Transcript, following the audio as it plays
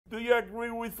Do you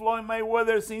agree with Floyd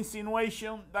Mayweather's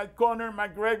insinuation that Conor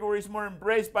McGregor is more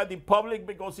embraced by the public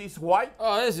because he's white?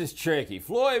 Oh, this is tricky.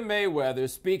 Floyd Mayweather,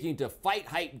 speaking to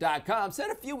FightHype.com, said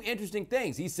a few interesting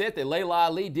things. He said that Layla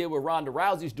Ali did what Ronda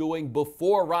Rousey's doing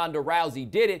before Ronda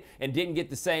Rousey did it and didn't get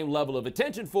the same level of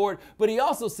attention for it. But he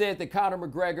also said that Conor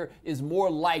McGregor is more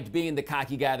liked, being the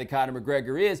cocky guy that Conor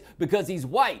McGregor is, because he's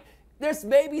white. There's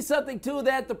maybe something to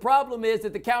that. The problem is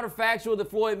that the counterfactual that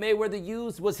Floyd Mayweather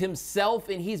used was himself,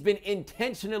 and he's been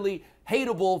intentionally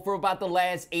hateable for about the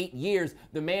last 8 years.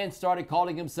 The man started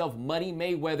calling himself Money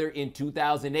Mayweather in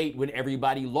 2008 when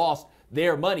everybody lost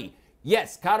their money.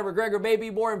 Yes, Conor McGregor may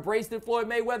be more embraced than Floyd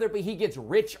Mayweather, but he gets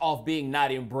rich off being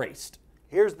not embraced.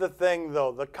 Here's the thing,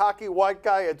 though. The cocky white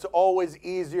guy, it's always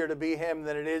easier to be him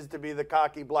than it is to be the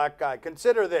cocky black guy.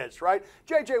 Consider this, right?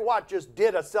 J.J. Watt just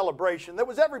did a celebration that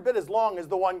was every bit as long as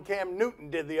the one Cam Newton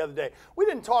did the other day. We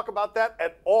didn't talk about that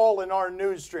at all in our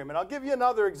news stream. And I'll give you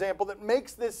another example that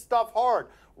makes this stuff hard.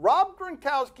 Rob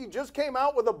Gronkowski just came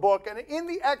out with a book, and in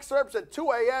the excerpts at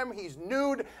 2 a.m., he's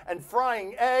nude and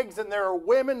frying eggs, and there are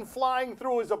women flying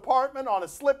through his apartment on a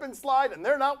slip and slide, and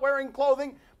they're not wearing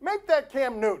clothing. Make that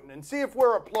Cam Newton and see if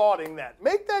we're applauding that.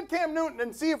 Make that Cam Newton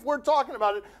and see if we're talking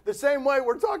about it the same way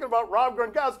we're talking about Rob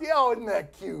Gronkowski. Oh, isn't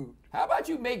that cute? How about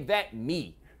you make that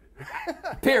me?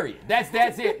 Period.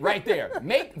 That's it right there.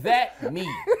 Make that me.